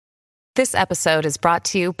This episode is brought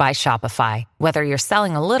to you by Shopify. Whether you're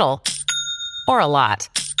selling a little or a lot,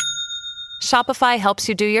 Shopify helps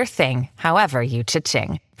you do your thing, however you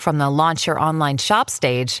cha-ching. From the launch your online shop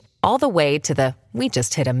stage, all the way to the we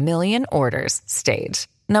just hit 1 million orders stage.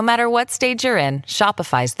 No matter what stage you're in,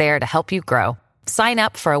 Shopify's there to help you grow. Sign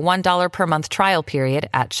up for a $1 per month trial period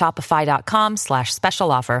at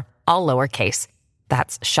shopify.com/special offer, all lowercase.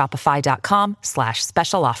 That's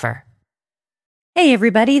shopify.com/special offer. Hey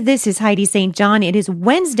everybody, this is Heidi St. John. It is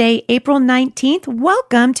Wednesday, April 19th.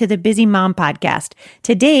 Welcome to the Busy Mom Podcast.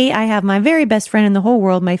 Today, I have my very best friend in the whole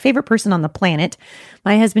world, my favorite person on the planet.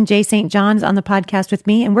 My husband, Jay St. John's on the podcast with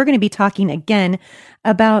me, and we're going to be talking again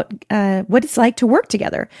about what it's like to work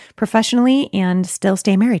together professionally and still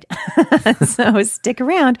stay married. So stick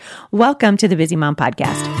around. Welcome to the Busy Mom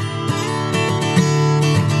Podcast.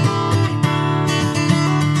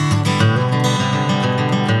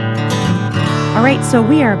 All right, so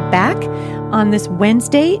we are back on this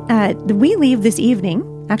Wednesday. We leave this evening.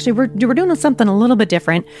 Actually, we're doing something a little bit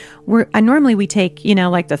different. Normally we take,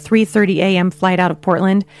 like the 3:30 a.m. flight out of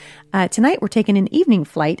Portland. Tonight we're taking an evening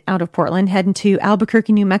flight out of Portland, heading to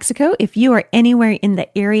Albuquerque, New Mexico. If you are anywhere in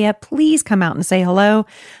the area, please come out and say hello.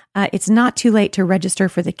 It's not too late to register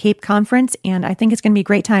for the Cape Conference, and I think it's going to be a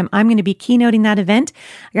great time. I'm going to be keynoting that event.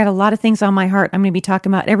 I got a lot of things on my heart. I'm going to be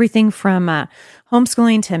talking about everything from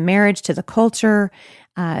homeschooling to marriage to the culture,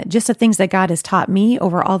 just the things that God has taught me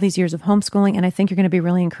over all these years of homeschooling, and I think you're going to be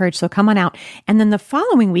really encouraged, so come on out. And then the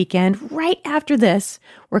following weekend, right after this,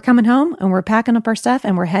 we're coming home and we're packing up our stuff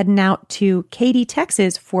and we're heading out to Katy,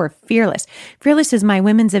 Texas for Fearless. Fearless is my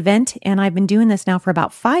women's event, and I've been doing this now for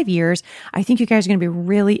about 5 years. I think you guys are going to be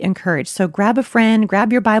really encouraged. So grab a friend,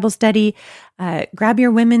 grab your Bible study, grab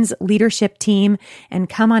your women's leadership team, and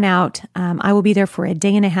come on out. I will be there for a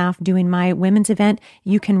day and a half doing my women's event.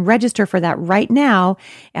 You can register for that right now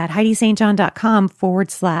at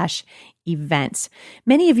HeidiSt.John.com/events.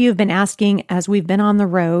 Many of you have been asking as we've been on the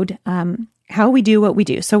road, how we do what we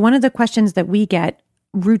do. So one of the questions that we get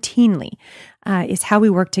routinely is how we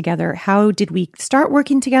work together. How did we start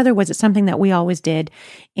working together? Was it something that we always did?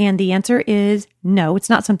 And the answer is no, it's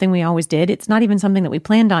not something we always did. It's not even something that we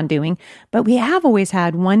planned on doing, but we have always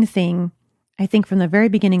had one thing, I think, from the very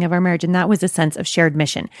beginning of our marriage, and that was a sense of shared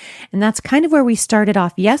mission. And that's kind of where we started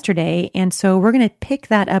off yesterday. And so we're going to pick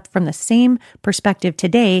that up from the same perspective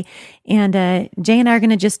today. And Jay and I are going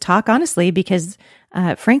to just talk honestly because,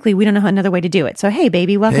 frankly, we don't know another way to do it. So, hey,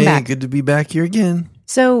 baby, welcome back. Hey, good to be back here again.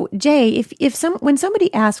 So, Jay, when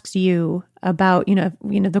somebody asks you about,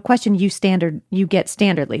 the question you get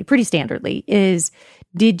pretty standardly is,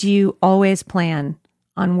 did you always plan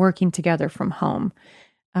on working together from home?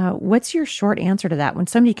 What's your short answer to that? When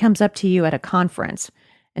somebody comes up to you at a conference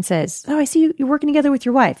and says, "Oh, I see you're working together with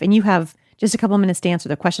your wife," and you have just a couple of minutes to answer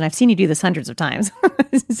the question. I've seen you do this hundreds of times.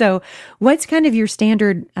 So what's kind of your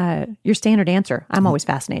standard answer? I'm always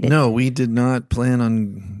fascinated. No, we did not plan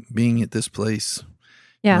on being at this place.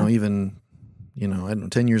 Yeah. I don't know,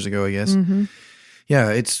 10 years ago, I guess. Mm-hmm.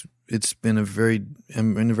 Yeah, it's been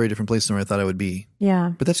I'm in a very different place than where I thought I would be.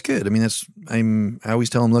 Yeah. But that's good. I mean, I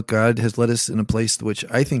always tell them, look, God has led us in a place which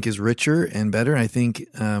I think is richer and better. I think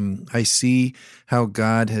I see how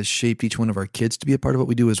God has shaped each one of our kids to be a part of what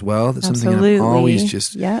we do as well. That's Absolutely. something I'm always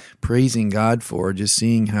just Yep. praising God for, just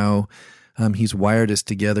seeing how He's wired us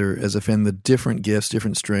together as a family, the different gifts,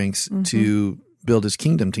 different strengths to build His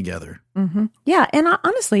kingdom together. Mm-hmm. Yeah, and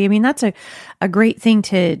honestly, I mean, that's a great thing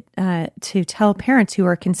to tell parents who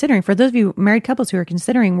are considering. For those of you married couples who are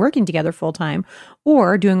considering working together full time,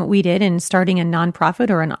 or doing what we did and starting a nonprofit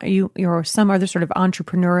or some other sort of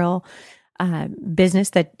entrepreneurial business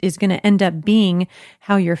that is going to end up being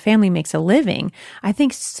how your family makes a living. I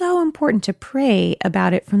think so important to pray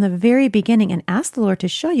about it from the very beginning and ask the Lord to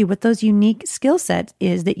show you what those unique skill sets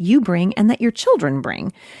is that you bring and that your children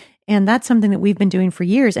bring. And that's something that we've been doing for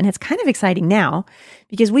years. And it's kind of exciting now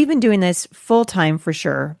because we've been doing this full time for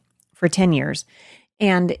sure for 10 years.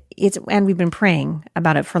 And we've been praying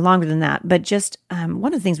about it for longer than that. But just one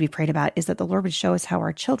of the things we prayed about is that the Lord would show us how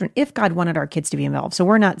our children, if God wanted our kids to be involved. So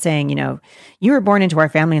we're not saying, you were born into our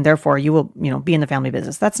family and therefore you will, be in the family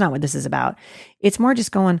business. That's not what this is about. It's more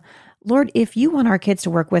just going, Lord, if you want our kids to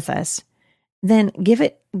work with us, then give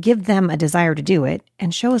them a desire to do it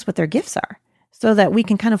and show us what their gifts are, so that we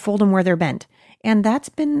can kind of fold them where they're bent. And that's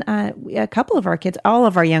been a couple of our kids, all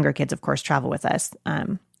of our younger kids, of course, travel with us.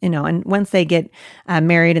 And once they get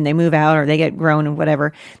married and they move out or they get grown and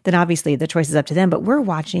whatever, then obviously the choice is up to them. But we're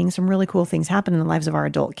watching some really cool things happen in the lives of our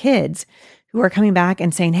adult kids who are coming back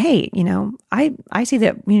and saying, hey, I see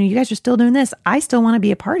that, you guys are still doing this. I still want to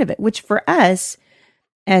be a part of it, which for us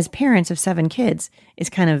as parents of 7 kids is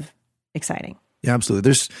kind of exciting. Yeah, absolutely.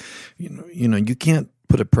 There's, you can't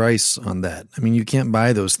put a price on that. I mean, you can't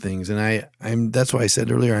buy those things. And that's why I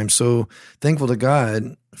said earlier, I'm so thankful to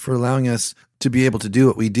God for allowing us to be able to do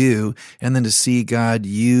what we do, and then to see God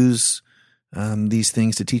use these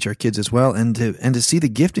things to teach our kids as well, and to see the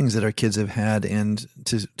giftings that our kids have had, and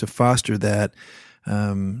to foster that,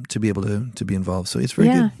 to be able to be involved. So it's very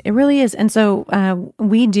good. Yeah, it really is. And so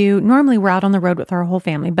normally we're out on the road with our whole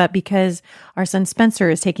family, but because our son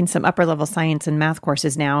Spencer is taking some upper level science and math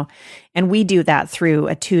courses now, and we do that through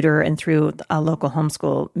a tutor and through a local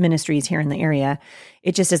homeschool ministries here in the area,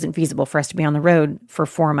 it just isn't feasible for us to be on the road for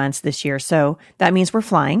 4 months this year. So that means we're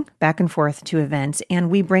flying back and forth to events, and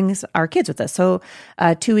we bring our kids with us. So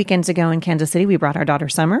 2 weekends ago in Kansas City, we brought our daughter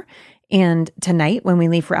Summer. And tonight, when we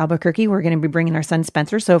leave for Albuquerque, we're going to be bringing our son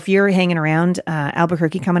Spencer. So if you're hanging around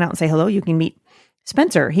Albuquerque, coming out and say hello, you can meet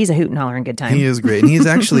Spencer. He's a hoot and holler and good time. He is great. And he's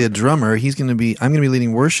actually a drummer. I'm going to be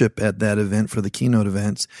leading worship at that event for the keynote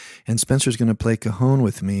events. And Spencer's going to play cajon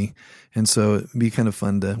with me. And so it'd be kind of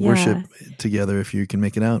fun to worship together if you can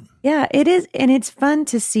make it out. Yeah, it is. And it's fun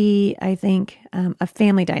to see, I think, a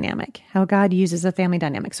family dynamic, how God uses a family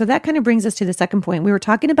dynamic. So that kind of brings us to the second point. We were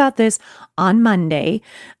talking about this on Monday.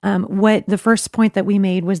 What the first point that we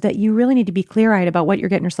made was that you really need to be clear-eyed about what you're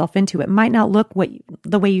getting yourself into. It might not look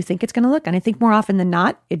the way you think it's going to look. And I think more often than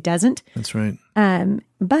not, it doesn't. That's right.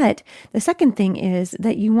 But the second thing is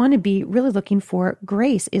that you want to be really looking for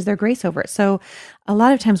grace. Is there grace over it? So a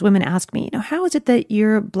lot of times women ask me, how is it that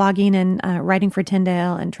you're blogging and writing for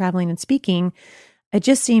Tyndale and traveling and speaking? It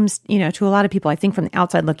just seems, to a lot of people, I think from the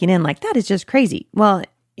outside looking in, like that is just crazy. Well,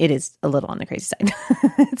 it is a little on the crazy side.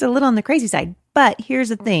 It's a little on the crazy side. But here's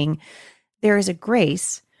the thing. There is a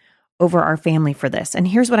grace over our family for this. And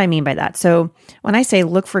here's what I mean by that. So when I say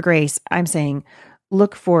look for grace, I'm saying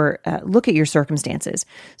look at your circumstances.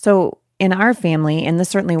 So in our family, and this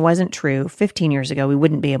certainly wasn't true 15 years ago, we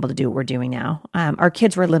wouldn't be able to do what we're doing now. Our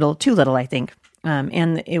kids were too little, I think.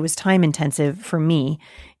 And it was time intensive for me,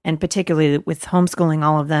 and particularly with homeschooling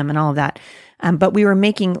all of them and all of that. But we were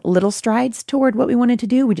making little strides toward what we wanted to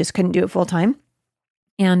do. We just couldn't do it full time.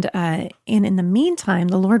 And in the meantime,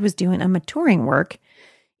 the Lord was doing a maturing work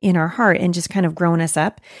in our heart and just kind of growing us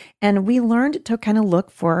up. And we learned to kind of look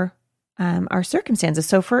for our circumstances.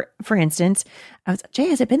 So for instance, Jay,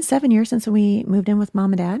 has it been 7 years since we moved in with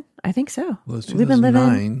mom and dad? I think so. Well, it's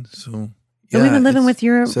 2009, so we've been living with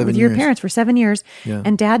your years. parents for 7 years. Yeah.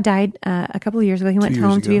 And dad died a couple of years ago. He went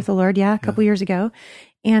home to be with the Lord. Yeah, a couple years ago.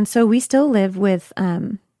 And so we still live with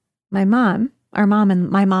my mom, my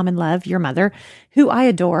mom in love, your mother, who I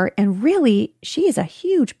adore. And really, she is a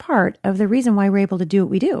huge part of the reason why we're able to do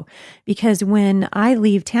what we do. Because when I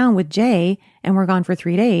leave town with Jay and we're gone for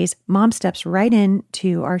 3 days, mom steps right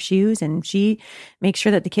into our shoes and she makes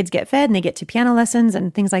sure that the kids get fed and they get to piano lessons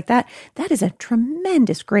and things like that. That is a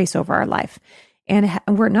tremendous grace over our life. And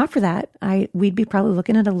were it not for that, we'd be probably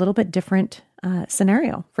looking at a little bit different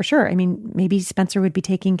scenario for sure. I mean, maybe Spencer would be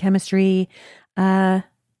taking chemistry via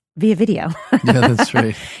video. Yeah, that's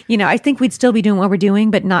right. I think we'd still be doing what we're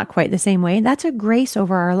doing, but not quite the same way. That's a grace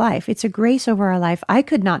over our life. It's a grace over our life. I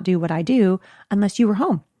could not do what I do unless you were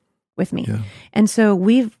home with me. Yeah. And so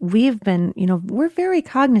we've been, we're very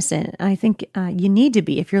cognizant. I think you need to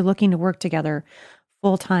be, if you're looking to work together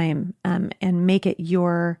full time and make it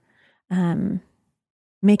your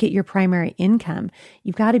primary income.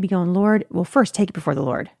 You've got to be going, Lord, well, first take it before the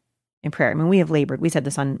Lord in prayer. I mean, we have labored. We said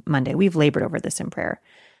this on Monday. We've labored over this in prayer.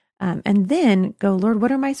 And then go, Lord,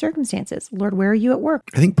 what are my circumstances? Lord, where are you at work?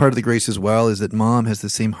 I think part of the grace as well is that mom has the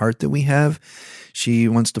same heart that we have. She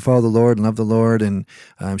wants to follow the Lord and love the Lord, and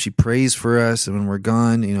she prays for us. And when we're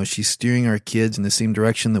gone, she's steering our kids in the same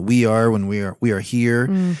direction that we are when we are here.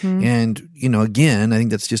 Mm-hmm. And again, I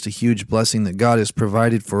think that's just a huge blessing that God has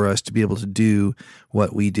provided for us to be able to do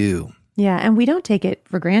what we do. Yeah, and we don't take it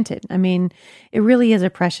for granted. I mean, it really is a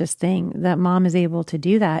precious thing that mom is able to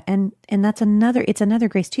do that. And it's another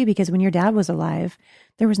grace too, because when your dad was alive,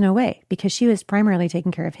 there was no way, because she was primarily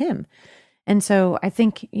taking care of him. And so I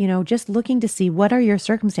think, just looking to see what are your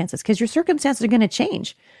circumstances, because your circumstances are going to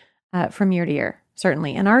change from year to year,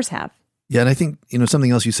 certainly, and ours have. Yeah, and I think, something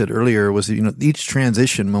else you said earlier was, each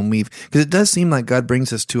transition when because it does seem like God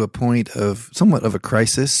brings us to a point of somewhat of a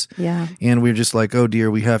crisis. Yeah. And we're just like, oh dear,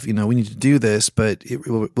 we have, we need to do this, but it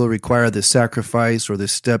will require this sacrifice or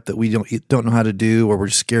this step that we don't know how to do, or we're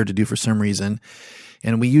scared to do for some reason.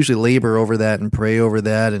 And we usually labor over that and pray over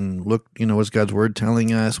that and look, what's God's word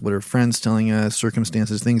telling us? What are friends telling us?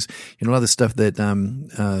 Circumstances, things, a lot of the stuff that,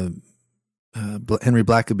 Henry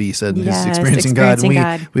Blackaby said in his Experiencing God.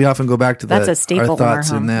 And we often go back to That's a staple our thoughts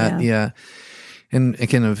in our home. in that. Yeah. and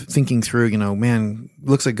kind of thinking through, man,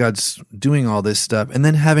 looks like God's doing all this stuff, and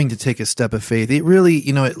then having to take a step of faith. It really,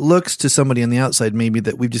 it looks to somebody on the outside maybe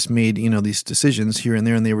that we've just made, these decisions here and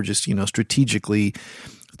there, and they were just, strategically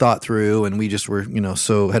thought through, and we just were,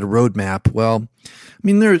 so had a roadmap. Well, I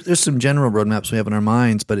mean, there's some general roadmaps we have in our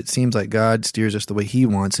minds, but it seems like God steers us the way He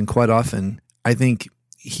wants, and quite often, I think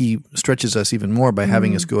He stretches us even more by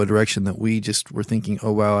having us go a direction that we just were thinking,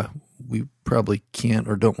 oh, wow, we probably can't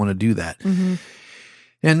or don't want to do that.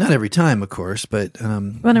 And not every time, of course, but...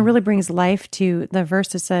 Well, it really brings life to the verse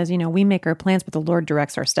that says, we make our plans, but the Lord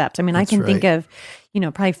directs our steps. I mean, I can think of,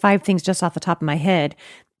 probably 5 things just off the top of my head,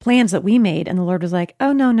 plans that we made, and the Lord was like,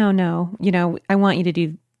 oh, no, I want you to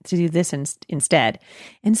do this instead.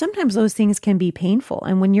 And sometimes those things can be painful.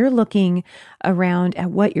 And when you're looking around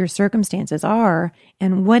at what your circumstances are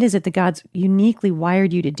and what is it that God's uniquely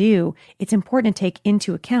wired you to do, it's important to take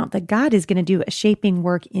into account that God is going to do a shaping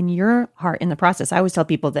work in your heart in the process. I always tell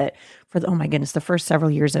people that the first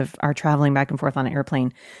several years of our traveling back and forth on an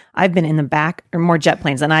airplane, I've been in the back or more jet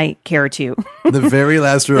planes than I care to. The very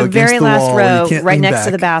last row, right next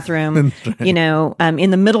to the bathroom. Right.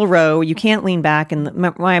 In the middle row, you can't lean back. And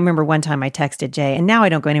I remember one time I texted Jay, and now I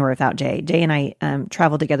don't go anywhere without Jay. Jay and I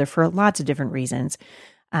travel together for lots of different reasons.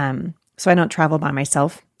 So I don't travel by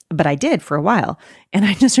myself, but I did for a while. And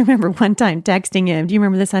I just remember one time texting him. Do you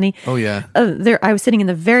remember this, honey? Oh, yeah. I was sitting in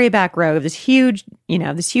the very back row of this huge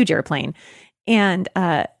airplane. And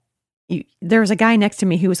there was a guy next to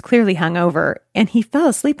me who was clearly hungover, and he fell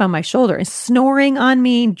asleep on my shoulder and snoring on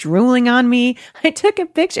me, drooling on me. I took a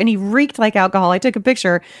picture, and he reeked like alcohol. I took a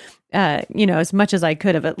picture, as much as I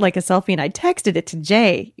could of it, like a selfie, and I texted it to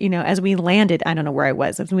Jay, as we landed. I don't know where I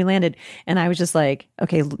was as we landed, and I was just like,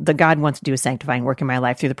 okay, the God wants to do a sanctifying work in my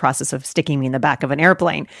life through the process of sticking me in the back of an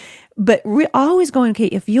airplane. But we're always going, okay,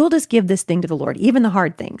 if you'll just give this thing to the Lord, even the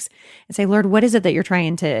hard things, and say, Lord, what is it that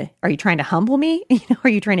are you trying to humble me? Are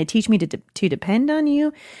you trying to teach me to depend on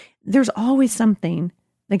you? There's always something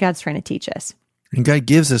that God's trying to teach us. And God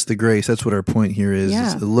gives us the grace. That's what our point here is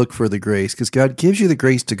to look for the grace, because God gives you the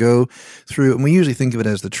grace to go through, and we usually think of it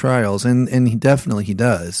as the trials, and He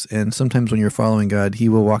does. And sometimes when you're following God, He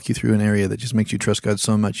will walk you through an area that just makes you trust God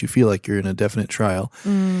so much you feel like you're in a definite trial,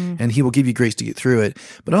 and He will give you grace to get through it.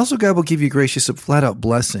 But also God will give you grace, just a flat out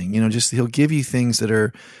blessing. He'll give you things that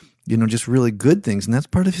are, just really good things, and that's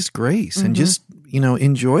part of His grace. And just,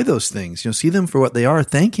 enjoy those things. See them for what they are.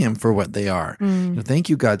 Thank Him for what they are. Thank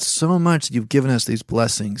you, God, so much that you've given us these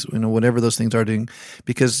blessings, whatever those things are doing,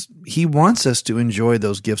 because He wants us to enjoy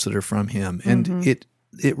those gifts that are from Him. And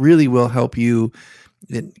it really will help you,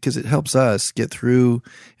 because it helps us get through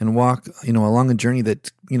and walk, along a journey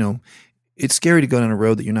that, it's scary to go down a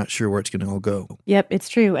road that you're not sure where it's going to all go. Yep, it's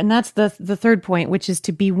true. And that's the third point, which is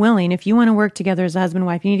to be willing. If you want to work together as a husband and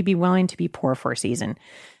wife, you need to be willing to be poor for a season.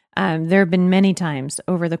 There have been many times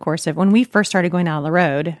over the course of when we first started going out on the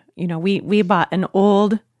road, we bought an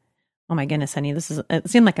old, oh my goodness, honey, it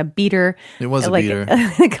seemed like a beater. It was a like beater.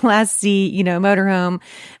 A Class C, motorhome.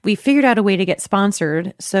 We figured out a way to get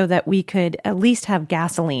sponsored so that we could at least have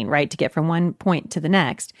gasoline, right, to get from one point to the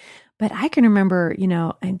next. But I can remember,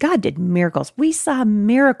 and God did miracles. We saw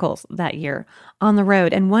miracles that year on the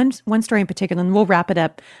road. And one story in particular, and we'll wrap it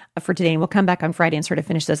up for today, and we'll come back on Friday and sort of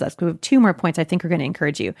finish this up. We have 2 more points I think are going to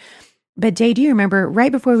encourage you. But Jay, do you remember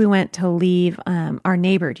right before we went to leave, our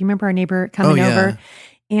neighbor? Do you remember our neighbor coming over?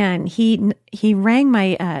 And he rang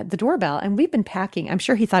the doorbell, and we've been packing. I'm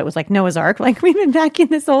sure he thought it was like Noah's Ark. Like, we've been packing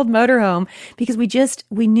this old motorhome because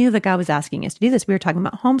we knew that God was asking us to do this. We were talking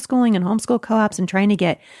about homeschooling and homeschool co-ops and trying to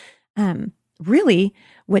get really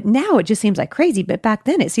what now it just seems like crazy, but back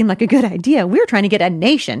then it seemed like a good idea. We were trying to get a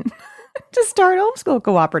nation to start homeschool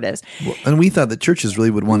cooperatives. Well, and we thought that churches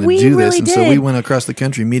really would want to do this. And so we went across the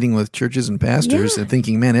country meeting with churches and pastors and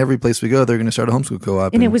thinking, man, every place we go, they're going to start a homeschool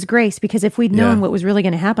co-op. And it was grace, because if we'd known what was really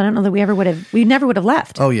going to happen, I don't know that we never would have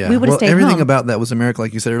left. Oh, yeah. We would have stayed everything home. about that was a miracle,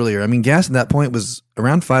 like you said earlier. I mean, gas at that point was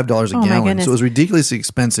around $5 a gallon. So it was ridiculously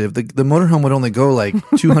expensive. The motorhome would only go like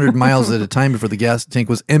 200 miles at a time before the gas tank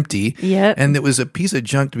was empty. Yep. And it was a piece of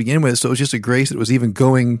junk to begin with. So it was just a grace that it was even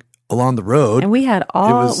going along the road. And we had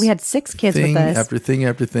 6 kids with us. After thing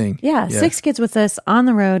after thing. Yeah, 6 kids with us on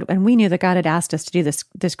the road, and we knew that God had asked us to do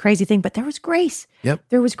this crazy thing, but there was grace. Yep.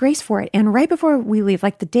 There was grace for it. And right before we leave,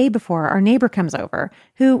 like the day before, our neighbor comes over,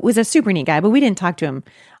 who was a super neat guy, but we didn't talk to him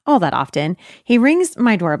all that often. He rings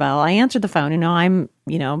my doorbell. I answered the phone, and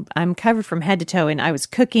I'm covered from head to toe, and I was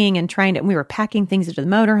cooking and we were packing things into the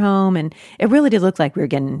motorhome, and it really did look like we were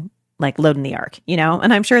getting like loading the ark,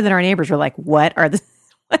 and I'm sure that our neighbors were like, what are the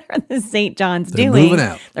St. John's doing?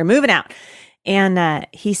 They're moving out. And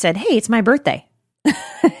he said, hey, it's my birthday.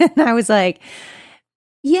 And I was like,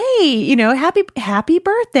 yay, happy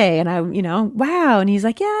birthday. And I, wow. And he's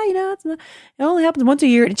like, yeah, it only happens once a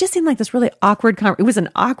year. And it just seemed like this really awkward, it was an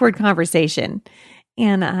awkward conversation.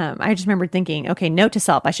 And I just remember thinking, okay, note to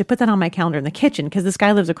self, I should put that on my calendar in the kitchen because this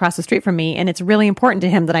guy lives across the street from me. And it's really important to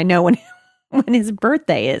him that I know when his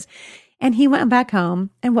birthday is. And he went back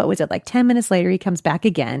home. And what was it? Like 10 minutes later, he comes back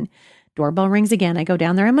again. Doorbell rings again. I go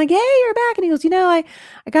down there. I'm like, hey, you're back. And he goes, I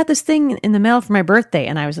got this thing in the mail for my birthday.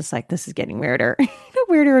 And I was just like, this is getting weirder,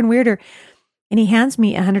 weirder and weirder. And he hands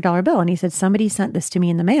me a $100 bill. And he said, somebody sent this to me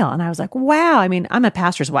in the mail. And I was like, wow. I mean, I'm a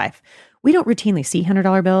pastor's wife. We don't routinely see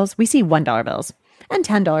 $100 bills. We see $1 bills and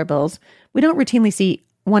 $10 bills. We don't routinely see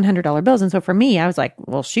 $100 bills. And so for me, I was like,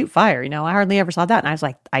 well, shoot fire. I hardly ever saw that. And I was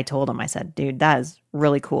like, I told him, I said, dude, that is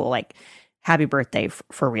really cool. Like, happy birthday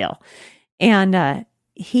for real. And,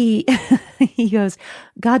 he goes,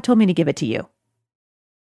 God told me to give it to you.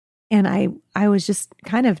 And I was just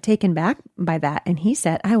kind of taken back by that. And he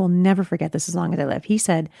said, I will never forget this as long as I live. He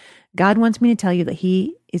said, God wants me to tell you that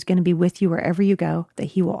he is going to be with you wherever you go, that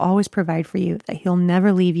he will always provide for you, that he'll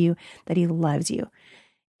never leave you, that he loves you.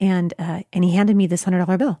 And he handed me this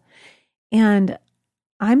 $100 bill. And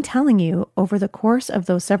I'm telling you, over the course of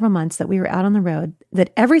those several months that we were out on the road,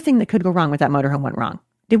 that everything that could go wrong with that motorhome went wrong.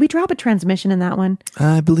 Did we drop a transmission in that one?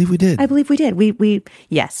 I believe we did. I believe we did.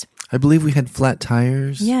 Yes. I believe we had flat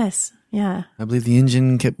tires. Yes. Yeah. I believe the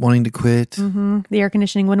engine kept wanting to quit. Mm-hmm. The air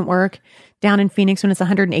conditioning wouldn't work down in Phoenix when it's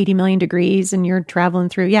 180 million degrees and you're traveling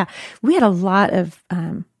through. Yeah. We had a lot of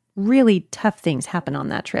really tough things happen on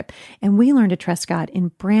that trip. And we learned to trust God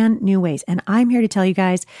in brand new ways. And I'm here to tell you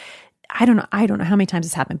guys, I don't know how many times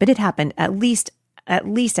this happened, but it happened at least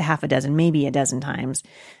a half a dozen, maybe a dozen times.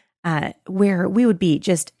 Where we would be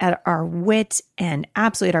just at our wit and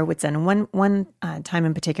absolutely at our wits end. One time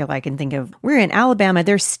in particular I can think of, we're in Alabama,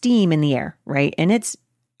 there's steam in the air, right? And it's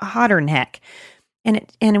hotter than heck.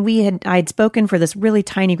 I'd spoken for this really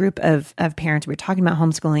tiny group of parents. We were talking about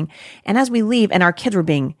homeschooling. And as we leave, and our kids were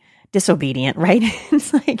being disobedient, right?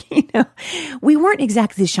 It's like, we weren't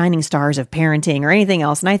exactly the shining stars of parenting or anything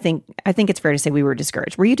else. And I think it's fair to say we were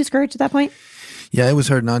discouraged. Were you discouraged at that point? Yeah, it was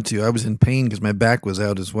hard not to. I was in pain because my back was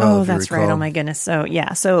out as well. Oh, that's right. Oh my goodness. So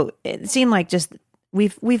yeah, so it seemed like just we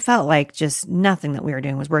felt like just nothing that we were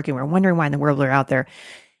doing was working. We were wondering why in the world we were out there.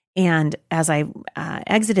 And as I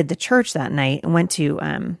exited the church that night and went to,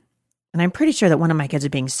 and I'm pretty sure that one of my kids was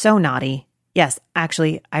being so naughty. Yes,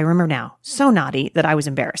 actually, I remember now, so naughty that I was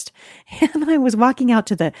embarrassed. And I was walking out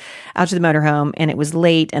to the motorhome, and it was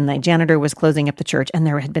late, and the janitor was closing up the church, and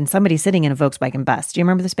there had been somebody sitting in a Volkswagen bus. Do you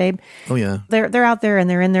remember this, babe? Oh yeah. They're out there, and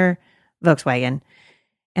they're in their Volkswagen,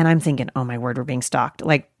 and I'm thinking, oh my word, we're being stalked.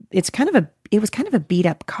 Like it was kind of a beat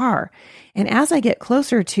up car. And as I get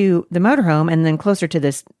closer to the motorhome, and then closer to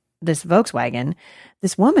this Volkswagen,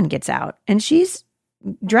 this woman gets out, and she's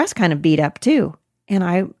dressed kind of beat up too. And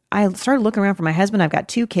I started looking around for my husband. I've got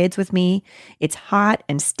 2 kids with me. It's hot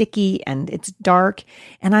and sticky and it's dark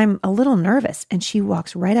and I'm a little nervous. And she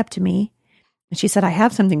walks right up to me and she said, I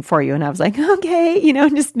have something for you. And I was like, okay,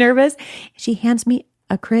 just nervous. She hands me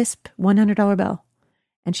a crisp $100 bill.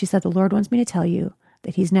 And she said, the Lord wants me to tell you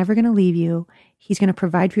that he's never going to leave you. He's going to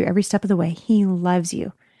provide for you every step of the way. He loves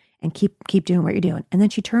you and keep doing what you're doing. And then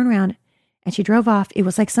she turned around and she drove off. It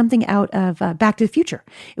was like something out of Back to the Future.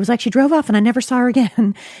 It was like she drove off and I never saw her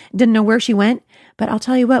again. Didn't know where she went. But I'll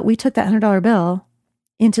tell you what, we took that $100 bill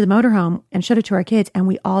into the motorhome and showed it to our kids. And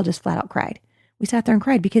we all just flat out cried. We sat there and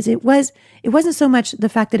cried because it wasn't so much the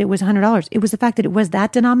fact that it was $100. It was the fact that it was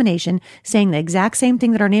that denomination saying the exact same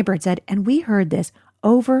thing that our neighbor had said. And we heard this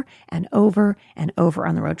over and over and over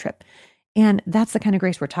on the road trip. And that's the kind of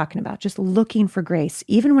grace we're talking about, just looking for grace.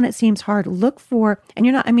 Even when it seems hard, look for,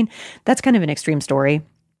 and that's kind of an extreme story,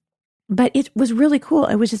 but it was really cool.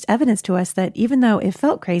 It was just evidence to us that even though it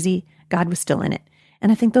felt crazy, God was still in it. And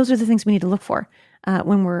I think those are the things we need to look for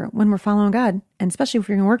when we're following God, and especially if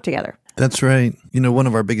we're going to work together. That's right. One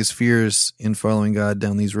of our biggest fears in following God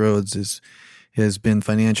down these roads has been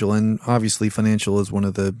financial. And obviously financial is one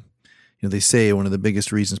of the they say one of the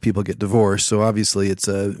biggest reasons people get divorced. So obviously it's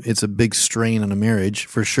a big strain on a marriage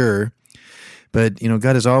for sure. But,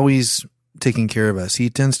 God is always taking care of us.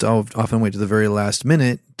 He tends to often wait to the very last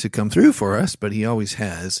minute to come through for us, but he always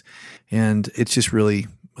has. And it's just really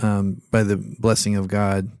by the blessing of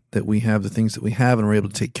God that we have the things that we have and we're able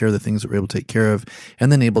to take care of the things that we're able to take care of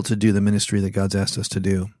and then able to do the ministry that God's asked us to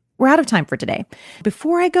do. We're out of time for today.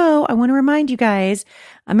 Before I go, I want to remind you guys,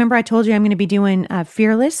 remember I told you I'm going to be doing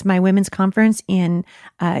Fearless, my women's conference in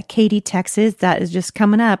Katy, Texas. That is just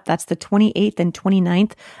coming up. That's the 28th and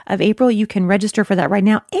 29th of April. You can register for that right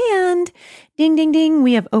now. And Ding, ding, ding.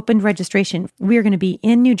 We have opened registration. We are going to be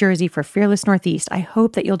in New Jersey for Fearless Northeast. I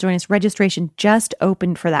hope that you'll join us. Registration just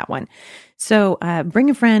opened for that one. So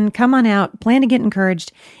bring a friend, come on out, plan to get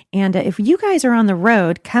encouraged. And if you guys are on the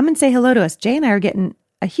road, come and say hello to us. Jay and I are getting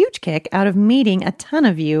a huge kick out of meeting a ton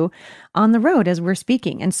of you on the road as we're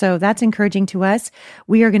speaking. And so that's encouraging to us.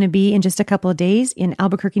 We are going to be in just a couple of days in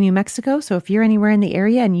Albuquerque, New Mexico. So if you're anywhere in the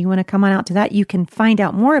area and you want to come on out to that, you can find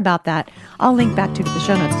out more about that. I'll link back to the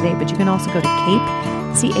show notes today, but you can also go to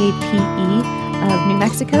CAPE, C-A-P-E of New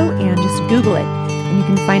Mexico, and just Google it. And you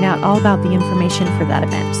can find out all about the information for that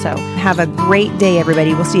event. So have a great day,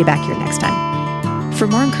 everybody. We'll see you back here next time. For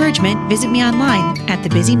more encouragement, visit me online at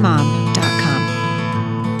thebusymom.com.